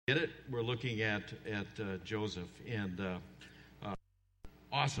get it? We're looking at Joseph. And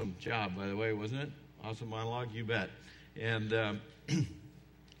awesome job, by the way, wasn't it? Awesome monologue, you bet. And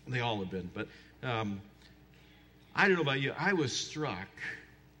they all have been. But I don't know about you. I was struck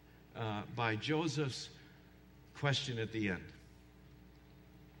by Joseph's question at the end.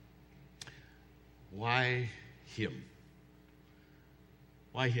 Why him?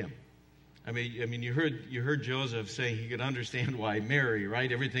 Why him? I mean, you heard Joseph saying he could understand why Mary,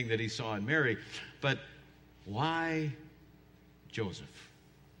 right? Everything that he saw in Mary, but why Joseph?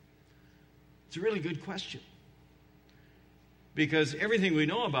 It's a really good question, because everything we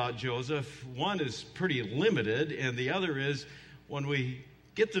know about Joseph, one is pretty limited, and the other is when we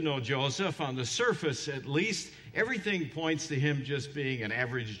get to know Joseph on the surface, at least everything points to him just being an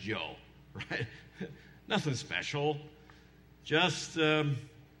average Joe, right? Nothing special, just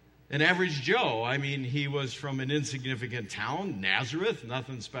an average Joe. I mean, he was from an insignificant town, Nazareth,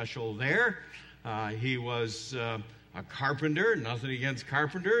 nothing special there. He was a carpenter, nothing against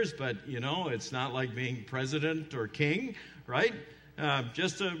carpenters, but, it's not like being president or king, right?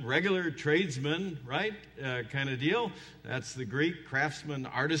 Just a regular tradesman, right, kind of deal. That's the Greek craftsman,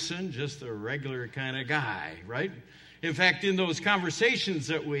 artisan, just a regular kind of guy, right? In fact, in those conversations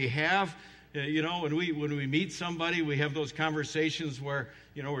that we have, when we meet somebody, we have those conversations where,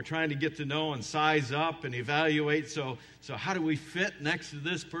 we're trying to get to know and size up and evaluate. So how do we fit next to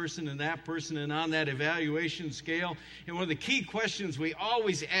this person and that person and on that evaluation scale? And one of the key questions we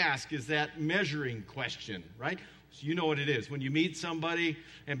always ask is that measuring question, right? So you know what it is. When you meet somebody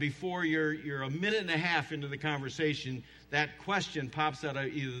and before you're a minute and a half into the conversation, that question pops out of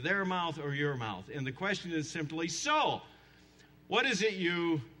either their mouth or your mouth. And the question is simply, so, what is it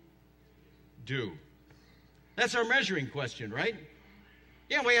you do? That's our measuring question, right?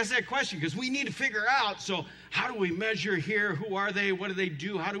 Yeah, we ask that question because we need to figure out, so how do we measure here? Who are they? What do they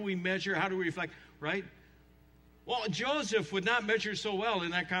do? How do we measure? How do we reflect, right? Well, Joseph would not measure so well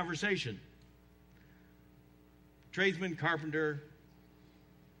in that conversation. Tradesman, carpenter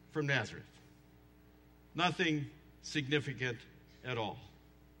from Nazareth. Nothing significant at all.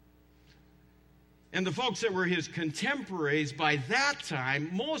 And the folks that were his contemporaries by that time,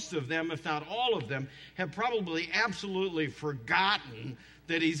 most of them, if not all of them, have probably absolutely forgotten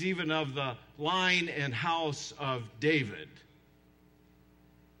that he's even of the line and house of David.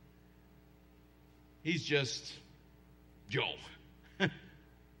 He's just Joe,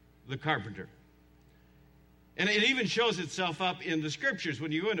 the carpenter. And it even shows itself up in the scriptures.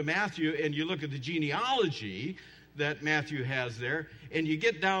 When you go into Matthew and you look at the genealogy that Matthew has there, and you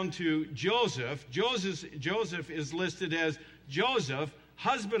get down to Joseph, Joseph is listed as Joseph,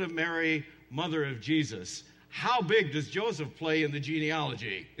 husband of Mary, mother of Jesus. How big does Joseph play in the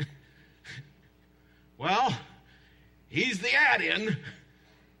genealogy? Well, he's the add-in,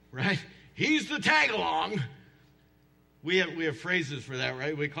 right? He's the tag-along. We have phrases for that,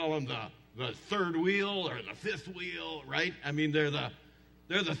 right? We call him the third wheel or the fifth wheel, right? I mean, they're the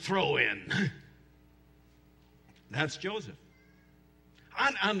throw-in. That's Joseph.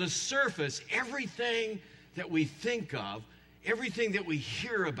 On the surface, everything that we think of, everything that we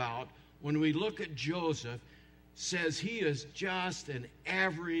hear about when we look at Joseph says he is just an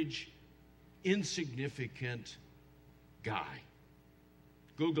average, insignificant guy.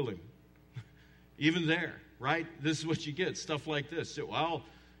 Google him. Even there, right? This is what you get, stuff like this. So, well,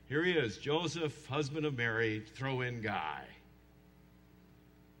 here he is, Joseph, husband of Mary, throw-in guy.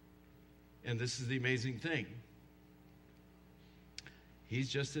 And this is the amazing thing. He's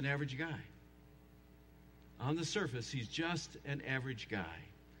just an average guy. On the surface, he's just an average guy.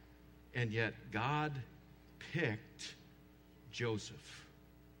 And yet, God picked Joseph.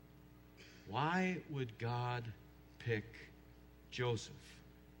 Why would God pick Joseph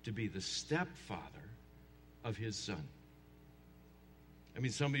to be the stepfather of his son? I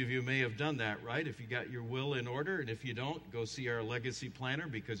mean, some of you may have done that, right? If you got your will in order, and if you don't, go see our legacy planner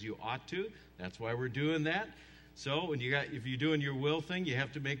because you ought to. That's why we're doing that. So if you're doing your will thing, you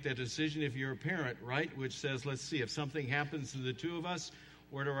have to make that decision if you're a parent, right? Which says, let's see, if something happens to the two of us,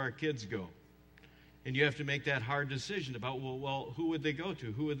 where do our kids go? And you have to make that hard decision about, well, who would they go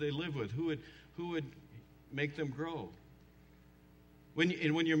to? Who would they live with? Who would make them grow? When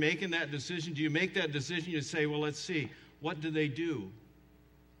you're making that decision, do you make that decision? You say, well, let's see, what do they do?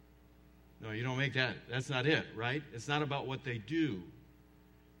 No, you don't make that. That's not it, right? It's not about what they do.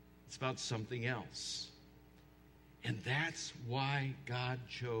 It's about something else. And that's why God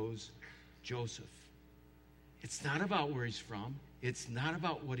chose Joseph. It's not about where he's from. It's not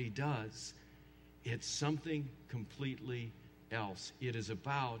about what he does. It's something completely else. It is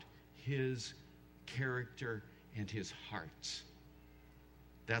about his character and his heart.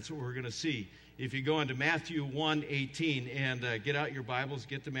 That's what we're going to see. If you go into Matthew 1:18 and get out your Bibles,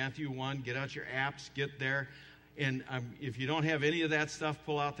 get to Matthew 1, get out your apps, get there. And if you don't have any of that stuff,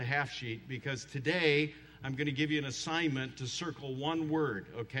 pull out the half sheet, because today I'm going to give you an assignment to circle one word,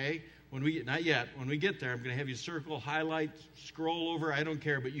 okay? Not yet. When we get there, I'm going to have you circle, highlight, scroll over, I don't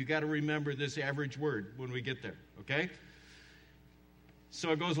care, but you got to remember this average word when we get there, okay?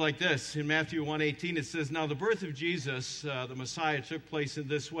 So it goes like this. In Matthew 1:18, it says, "Now the birth of Jesus, the Messiah, took place in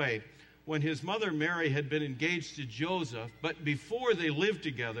this way. When his mother Mary had been engaged to Joseph, but before they lived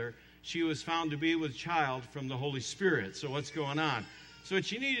together, she was found to be with child from the Holy Spirit." So what's going on? So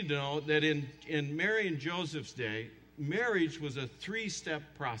what you need to know that in Mary and Joseph's day, marriage was a 3-step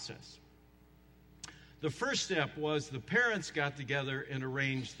process. The first step was the parents got together and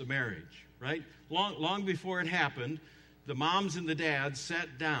arranged the marriage, right? Long before it happened, the moms and the dads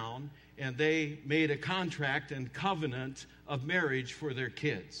sat down and they made a contract and covenant of marriage for their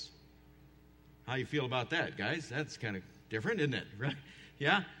kids. How you feel about that, guys? That's kind of different, isn't it? Right?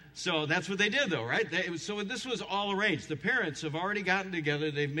 Yeah? So that's what they did, though, right? So this was all arranged. The parents have already gotten together.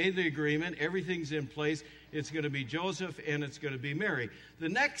 They've made the agreement. Everything's in place. It's going to be Joseph and it's going to be Mary. The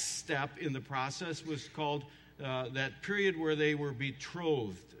next step in the process was called that period where they were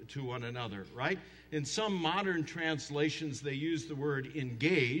betrothed to one another, right? In some modern translations, they use the word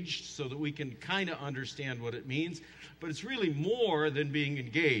engaged so that we can kind of understand what it means. But it's really more than being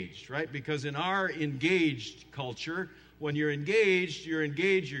engaged, right? Because in our engaged culture, when you're engaged, you're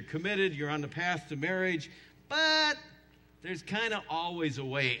committed, you're on the path to marriage, but there's kind of always a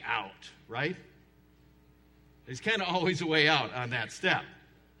way out, right? There's kind of always a way out on that step.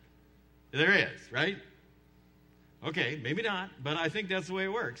 There is, right? Okay, maybe not, but I think that's the way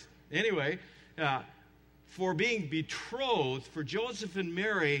it works. Anyway, for being betrothed, for Joseph and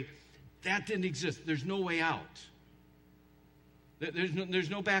Mary, that didn't exist. There's no way out. There's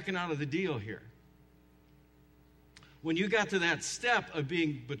no backing out of the deal here. When you got to that step of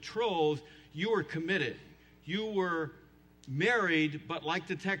being betrothed, you were committed. You were married, but like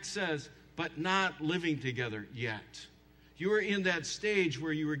the text says, but not living together yet. You were in that stage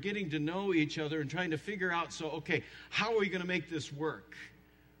where you were getting to know each other and trying to figure out, okay, how are we going to make this work?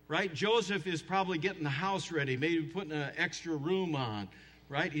 Right? Joseph is probably getting the house ready, maybe putting an extra room on,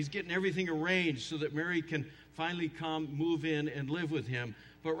 right? He's getting everything arranged so that Mary can finally come, move in, and live with him.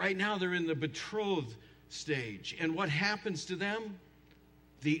 But right now they're in the betrothed stage. And what happens to them?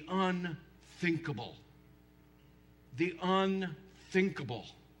 The unthinkable. The unthinkable.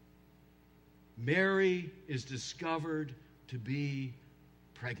 Mary is discovered to be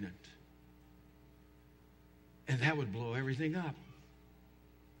pregnant. And that would blow everything up.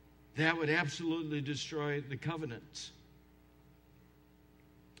 That would absolutely destroy the covenant.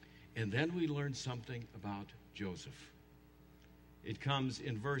 And then we learn something about Joseph. It comes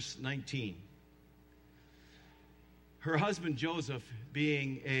in verse 19. Her husband Joseph,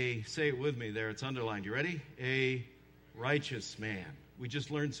 being say it with me there, it's underlined. You ready? A righteous man. We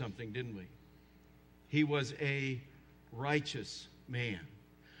just learned something, didn't we? He was a righteous man.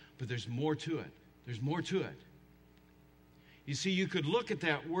 But there's more to it. There's more to it. You see, you could look at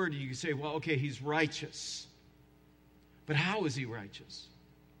that word and you could say, well, okay, he's righteous. But how is he righteous?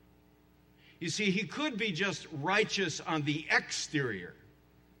 You see, he could be just righteous on the exterior,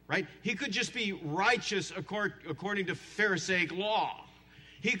 right? He could just be righteous according to Pharisaic law.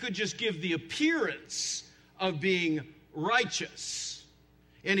 He could just give the appearance of being righteous.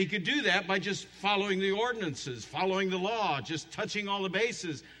 And he could do that by just following the ordinances, following the law, just touching all the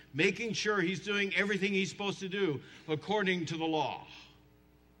bases, making sure he's doing everything he's supposed to do according to the law.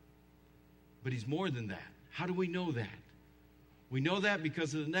 But he's more than that. How do we know that? We know that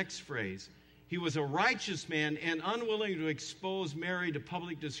because of the next phrase. He was a righteous man and unwilling to expose Mary to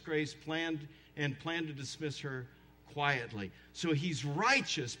public disgrace, planned to dismiss her quietly. So he's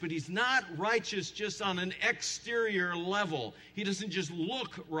righteous, but he's not righteous just on an exterior level. He doesn't just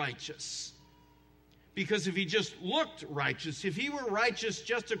look righteous. Because if he just looked righteous, if he were righteous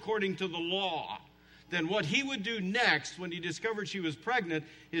just according to the law, then what he would do next when he discovered she was pregnant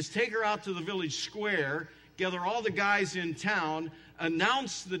is take her out to the village square, gather all the guys in town,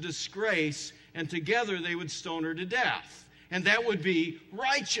 announce the disgrace, and together they would stone her to death. And that would be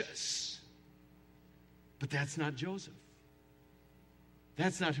righteous. But that's not Joseph.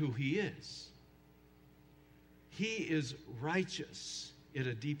 That's not who he is. He is righteous at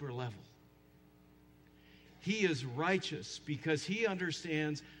a deeper level. He is righteous because he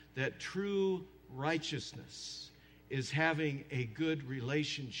understands that true righteousness is having a good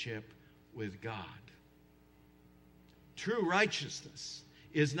relationship with God. True righteousness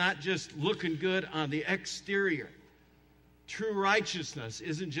is not just looking good on the exterior. True righteousness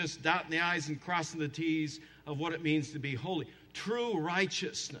isn't just dotting the I's and crossing the T's of what it means to be holy. True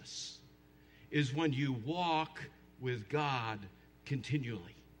righteousness is when you walk with God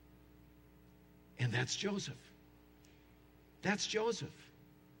continually. And that's Joseph. That's Joseph.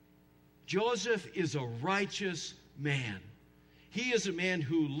 Joseph is a righteous man. He is a man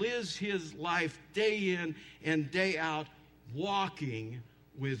who lives his life day in and day out walking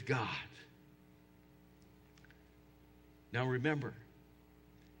with God. Now remember,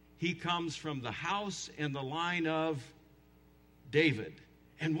 he comes from the house and the line of David.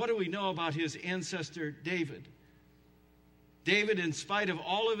 And what do we know about his ancestor David? David, in spite of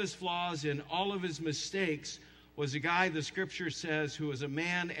all of his flaws and all of his mistakes, was a guy, the scripture says, who was a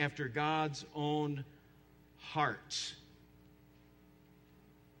man after God's own heart.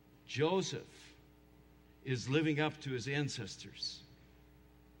 Joseph is living up to his ancestors.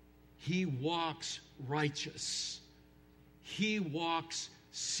 He walks righteous. He walks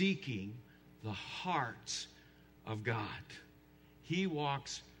seeking the heart of God. He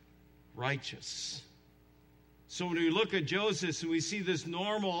walks righteous. So when we look at Joseph and we see this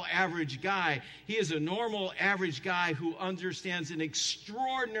normal, average guy, he is a normal, average guy who understands an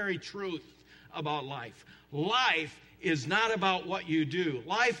extraordinary truth about life. Life is not about what you do.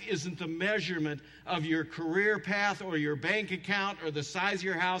 Life isn't the measurement of your career path or your bank account or the size of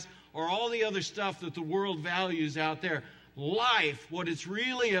your house or all the other stuff that the world values out there. Life, what it's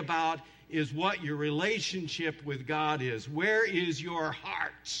really about, is what your relationship with God is. Where is your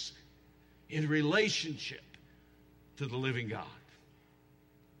heart in relationship to the living God?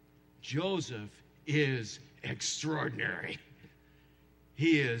 Joseph is extraordinary.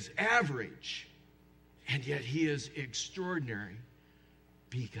 He is average, and yet he is extraordinary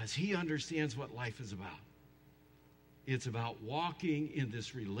because he understands what life is about. It's about walking in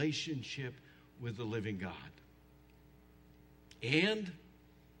this relationship with the living God. And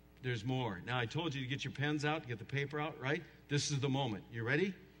there's more. Now, I told you to get your pens out, get the paper out, right? This is the moment. You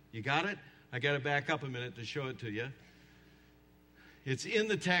ready? You got it? I got to back up a minute to show it to you. It's in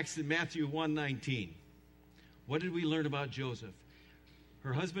the text in Matthew 1:19. What did we learn about Joseph?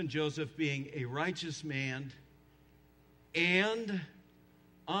 Her husband Joseph being a righteous man and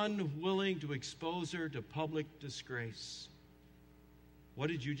unwilling to expose her to public disgrace. What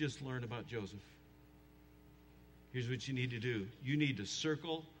did you just learn about Joseph? Here's what you need to do. You need to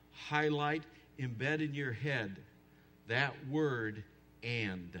circle, highlight, embed in your head that word,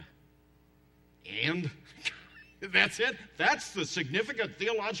 and. And? That's it? That's the significant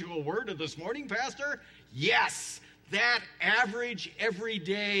theological word of this morning, Pastor? Yes, that average,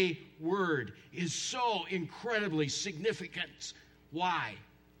 everyday word is so incredibly significant. Why?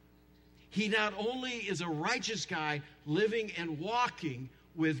 He not only is a righteous guy living and walking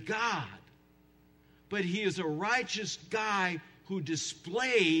with God, but he is a righteous guy who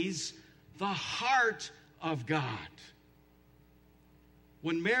displays the heart of God.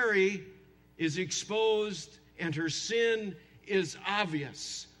 When Mary is exposed and her sin is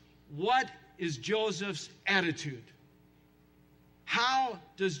obvious, what is Joseph's attitude? How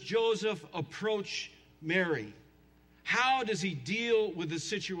does Joseph approach Mary? How does he deal with the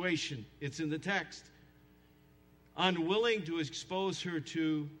situation? It's in the text. Unwilling to expose her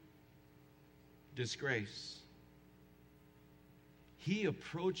to disgrace. He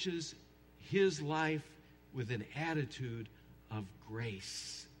approaches his life with an attitude of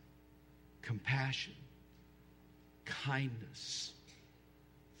grace, compassion, kindness,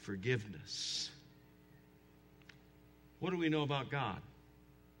 forgiveness. What do we know about God?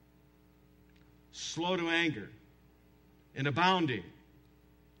 Slow to anger and abounding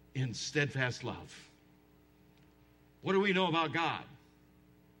in steadfast love. What do we know about God?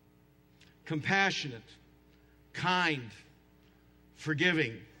 Compassionate, kind,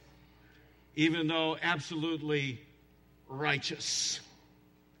 forgiving, even though absolutely righteous.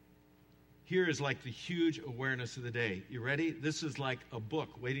 Here is like the huge awareness of the day. You ready? This is like a book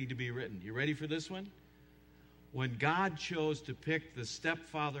waiting to be written. You ready for this one? When God chose to pick the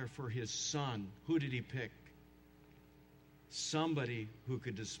stepfather for his son, who did he pick? Somebody who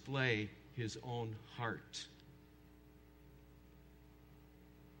could display his own heart.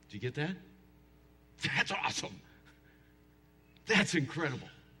 Did you get that? That's awesome. That's incredible.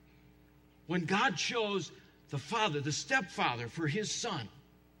 When God chose the father, the stepfather for his son,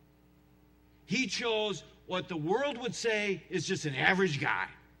 he chose what the world would say is just an average guy.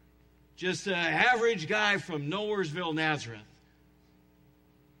 Just an average guy from Nowheresville, Nazareth.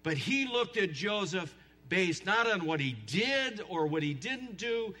 But he looked at Joseph based not on what he did or what he didn't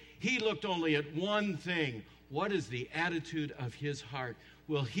do. He looked only at one thing. What is the attitude of his heart?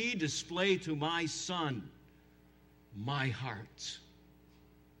 Will he display to my son my heart.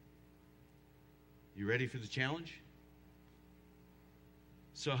 You ready for the challenge?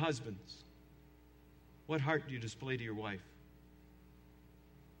 So husbands, what heart do you display to your wife?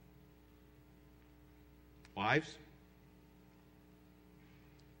 Wives?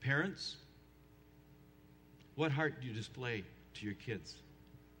 Parents? What heart do you display to your kids?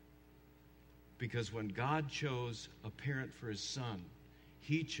 Because when God chose a parent for his son,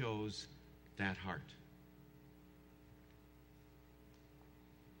 he chose that heart.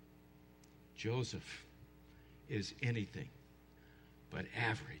 Joseph is anything but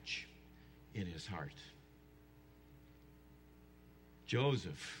average in his heart.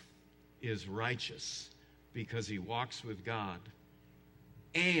 Joseph is righteous because he walks with God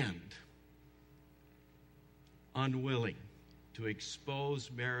and unwilling to expose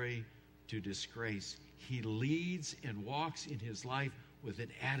Mary to disgrace. He leads and walks in his life with an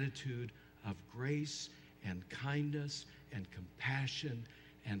attitude of grace and kindness and compassion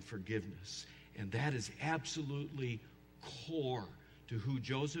and forgiveness. And that is absolutely core to who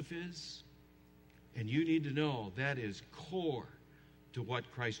Joseph is. And you need to know that is core to what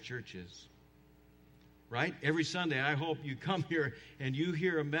Christ Church is. Right? Every Sunday, I hope you come here and you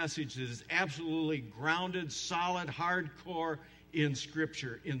hear a message that is absolutely grounded, solid, hardcore in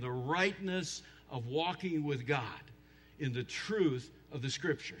Scripture, in the rightness of walking with God, in the truth of the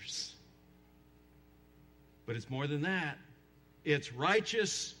Scriptures. But it's more than that. It's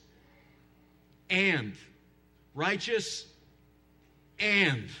righteous and. Righteous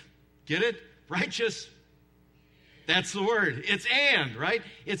and. Get it? Righteous. That's the word. It's and, right?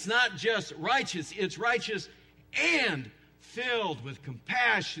 It's not just righteous. It's righteous and filled with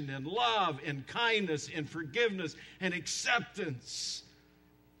compassion and love and kindness and forgiveness and acceptance.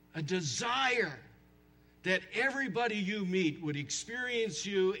 A desire that everybody you meet would experience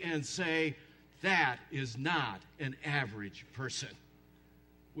you and say, that is not an average person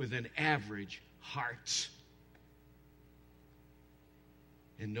with an average heart.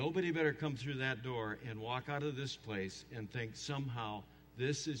 And nobody better come through that door and walk out of this place and think somehow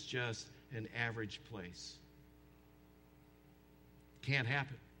this is just an average place. Can't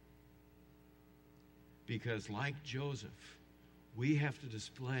happen. Because like Joseph, we have to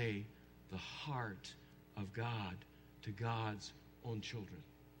display the heart of God to God's own children.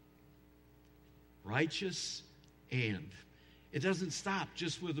 Righteous and. It doesn't stop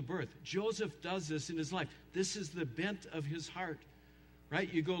just with the birth. Joseph does this in his life. This is the bent of his heart.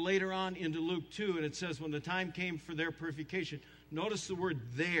 Right? You go later on into Luke 2, and it says, when the time came for their purification, notice the word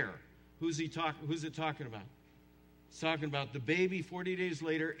there. Who's it talking about? It's talking about the baby 40 days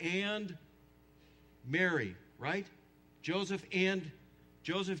later and Mary, right? Joseph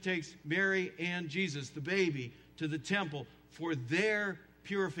takes Mary and Jesus, the baby, to the temple for their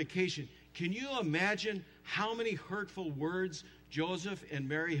purification. Can you imagine how many hurtful words Joseph and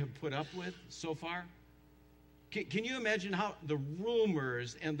Mary have put up with so far? Can you imagine how the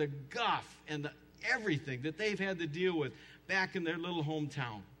rumors and the guff and everything that they've had to deal with back in their little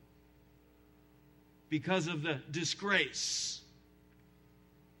hometown because of the disgrace?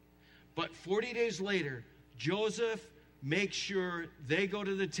 But 40 days later, Joseph makes sure they go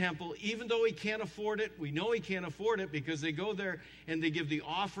to the temple, even though he can't afford it. We know he can't afford it because they go there and they give the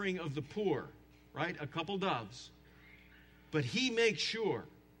offering of the poor, right? A couple doves. But he makes sure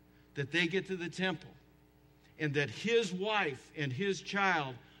that they get to the temple, and that his wife and his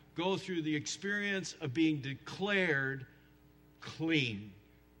child go through the experience of being declared clean.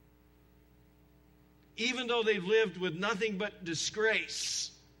 Even though they've lived with nothing but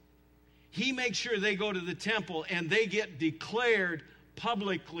disgrace, he makes sure they go to the temple and they get declared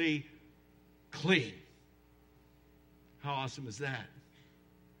publicly clean. How awesome is that?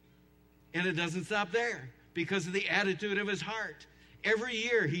 And it doesn't stop there because of the attitude of his heart. Every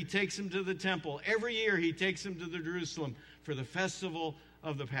year he takes them to the temple. Every year he takes them to the Jerusalem for the festival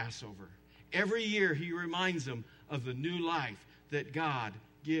of the Passover. Every year he reminds them of the new life that God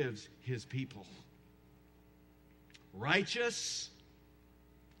gives his people. Righteous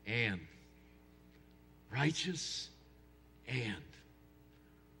and. Righteous and.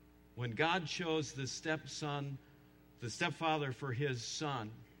 When God chose the stepfather for his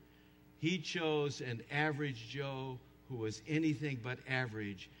son, he chose an average Joe who was anything but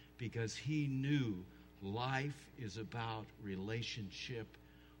average because he knew life is about relationship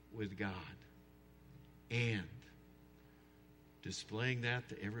with God and displaying that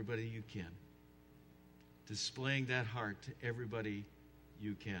to everybody you can. Displaying that heart to everybody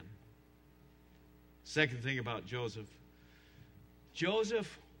you can. Second thing about Joseph.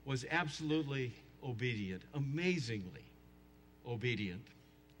 Joseph was absolutely obedient, amazingly obedient.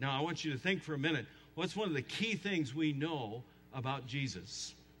 Now, I want you to think for a minute, what's one of the key things we know about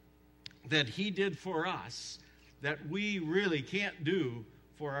Jesus that he did for us that we really can't do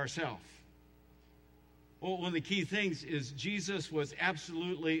for ourselves? Well, one of the key things is Jesus was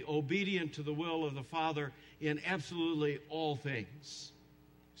absolutely obedient to the will of the Father in absolutely all things.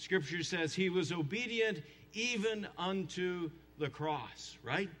 Scripture says he was obedient even unto the cross,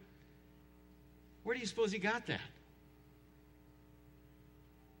 right? Where do you suppose he got that?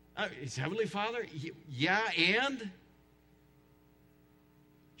 His Heavenly Father? Yeah, and?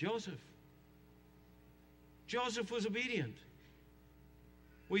 Joseph. Joseph was obedient.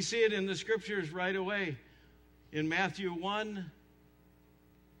 We see it in the Scriptures right away. In Matthew 1,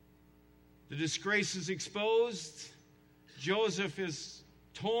 the disgrace is exposed. Joseph is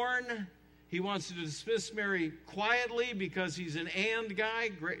torn. He wants to dismiss Mary quietly because he's an and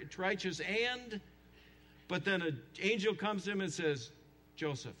guy, righteous and. But then an angel comes to him and says,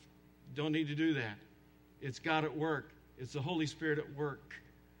 Joseph, don't need to do that. It's God at work. It's the Holy Spirit at work.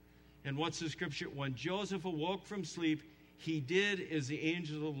 And what's the Scripture? When Joseph awoke from sleep, he did as the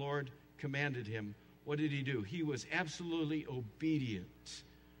angel of the Lord commanded him. What did he do? He was absolutely obedient.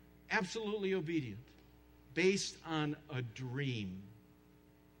 Absolutely obedient. Based on a dream.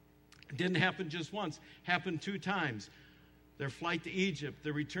 It didn't happen just once. Happened 2 times. Their flight to Egypt,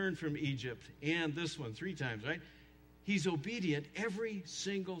 the return from Egypt, and this one 3 times, right? He's obedient every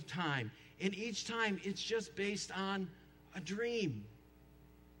single time. And each time it's just based on a dream.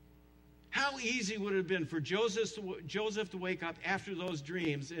 How easy would it have been for Joseph to wake up after those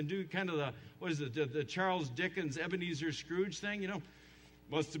dreams and do kind of the Charles Dickens Ebenezer Scrooge thing? You know,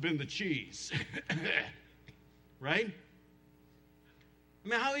 must have been the cheese. Right? I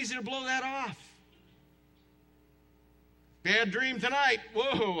mean, how easy to blow that off? Bad dream tonight.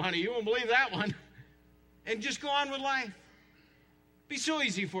 Whoa, honey, you won't believe that one. And just go on with life. Be so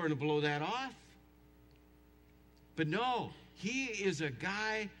easy for him to blow that off. But no, he is a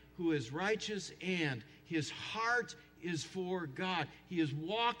guy who is righteous and his heart is for God. He is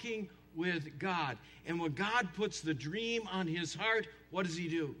walking with God. And when God puts the dream on his heart, what does he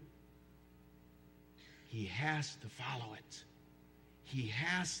do? He has to follow it. He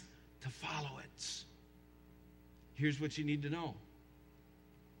has to follow it. Here's what you need to know.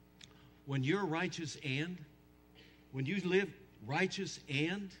 When you're righteous and, when you live righteous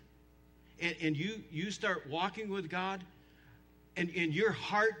and you start walking with God, and your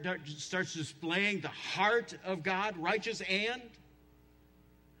heart starts displaying the heart of God, righteous and,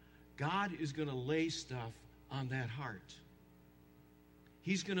 God is going to lay stuff on that heart.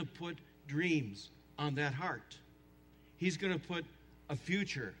 He's going to put dreams on that heart. He's going to put a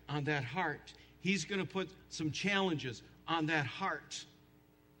future on that heart. He's going to put some challenges on that heart.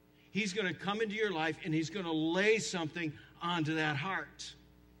 He's going to come into your life and he's going to lay something onto that heart.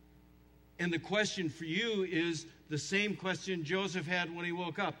 And the question for you is the same question Joseph had when he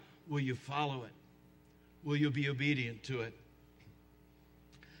woke up. Will you follow it? Will you be obedient to it?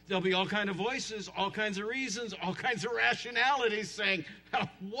 There'll be all kinds of voices, all kinds of reasons, all kinds of rationalities saying,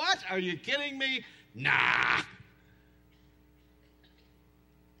 what? Are you kidding me? Nah.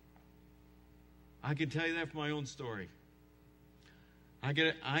 I can tell you that from my own story.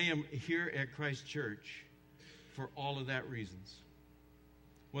 I am here at Christ Church for all of that reasons.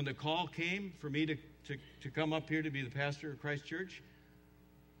 When the call came for me to come up here to be the pastor of Christ Church,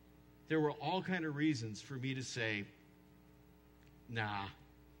 there were all kind of reasons for me to say, nah.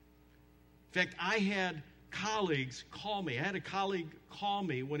 In fact, I had colleagues call me. I had a colleague call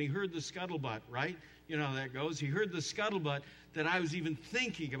me when he heard the scuttlebutt, right? You know how that goes. He heard the scuttlebutt that I was even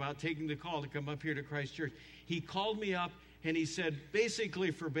thinking about taking the call to come up here to Christ Church. He called me up and he said, basically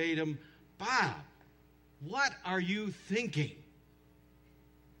verbatim, Bob, what are you thinking?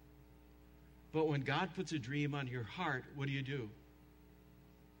 But when God puts a dream on your heart, what do?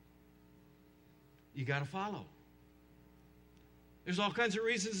 You got to follow. There's all kinds of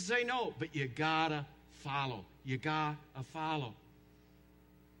reasons to say no, but you got to follow. You got to follow.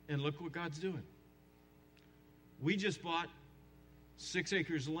 And look what God's doing. We just bought 6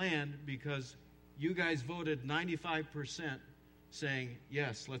 acres of land because you guys voted 95% saying,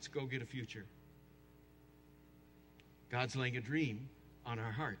 yes, let's go get a future. God's laying a dream on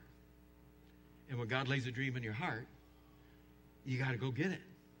our heart. And when God lays a dream in your heart, you got to go get it.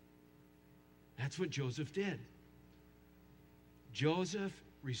 That's what Joseph did. Joseph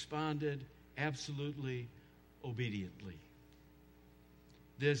responded absolutely obediently.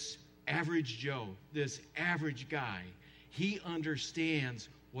 This average Joe, this average guy, he understands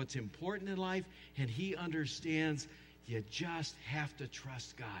what's important in life, and he understands you just have to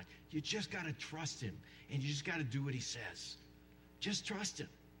trust God. You just got to trust him, and you just got to do what he says. Just trust him.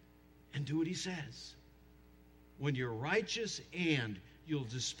 and do what he says. When you're righteous and you'll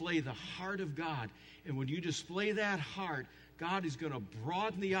display the heart of God. And when you display that heart, God is going to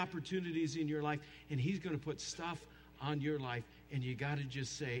broaden the opportunities in your life, and he's going to put stuff on your life. And you got to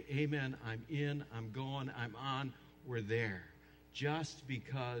just say, amen, I'm in, I'm going, I'm on, we're there. Just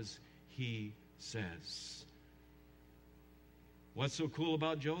because he says. What's so cool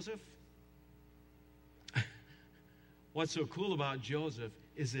about Joseph? What's so cool about Joseph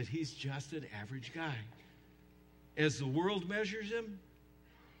is that he's just an average guy. As the world measures him,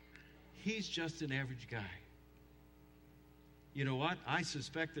 he's just an average guy. You know what? I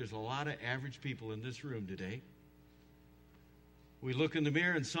suspect there's a lot of average people in this room today. We look in the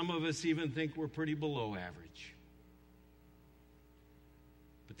mirror and some of us even think we're pretty below average.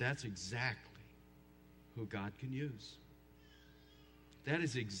 But that's exactly who God can use. That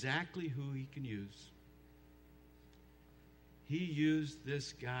is exactly who he can use. He used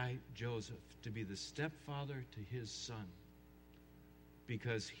this guy, Joseph, to be the stepfather to his son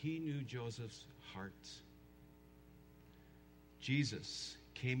because he knew Joseph's heart. Jesus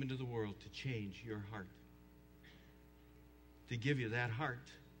came into the world to change your heart, to give you that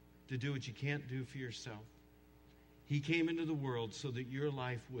heart, to do what you can't do for yourself. He came into the world so that your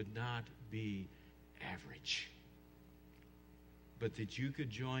life would not be average, but that you could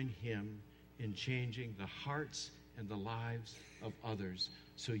join him in changing the hearts and the lives of others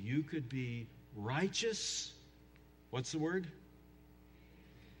so you could be righteous. What's the word?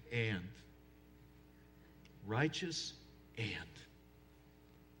 And. Righteous and.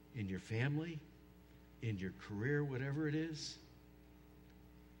 In your family, in your career, whatever it is,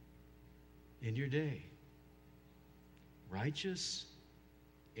 in your day. Righteous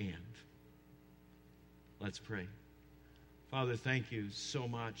and. Let's pray. Father, thank you so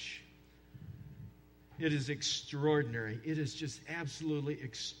much. It is extraordinary. It is just absolutely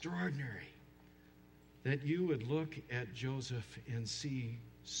extraordinary that you would look at Joseph and see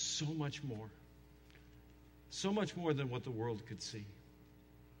so much more than what the world could see.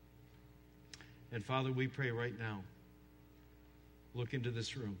 And Father, we pray right now, look into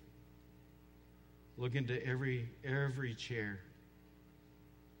this room. Look into every chair.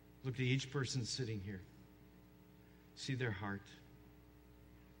 Look at each person sitting here. See their heart.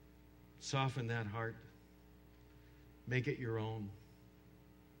 Soften that heart. Make it your own.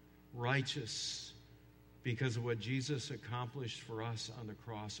 Righteous because of what Jesus accomplished for us on the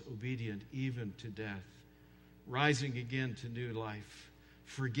cross. Obedient even to death. Rising again to new life.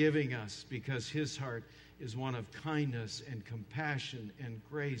 Forgiving us because his heart is one of kindness and compassion and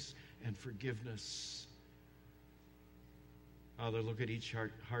grace and forgiveness. Father, look at each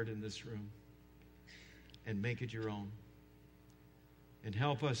heart in this room and make it your own. And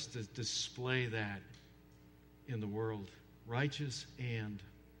help us to display that in the world. Righteous and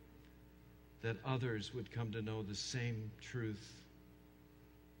that others would come to know the same truth,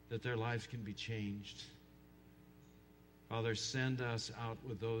 that their lives can be changed. Father, send us out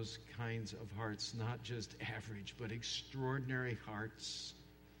with those kinds of hearts, not just average, but extraordinary hearts,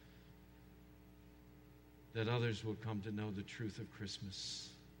 that others will come to know the truth of Christmas.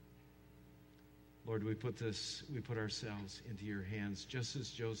 Lord, we put ourselves into your hands, just as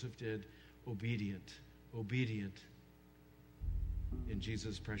Joseph did, obedient. In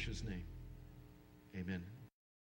Jesus' precious name, amen.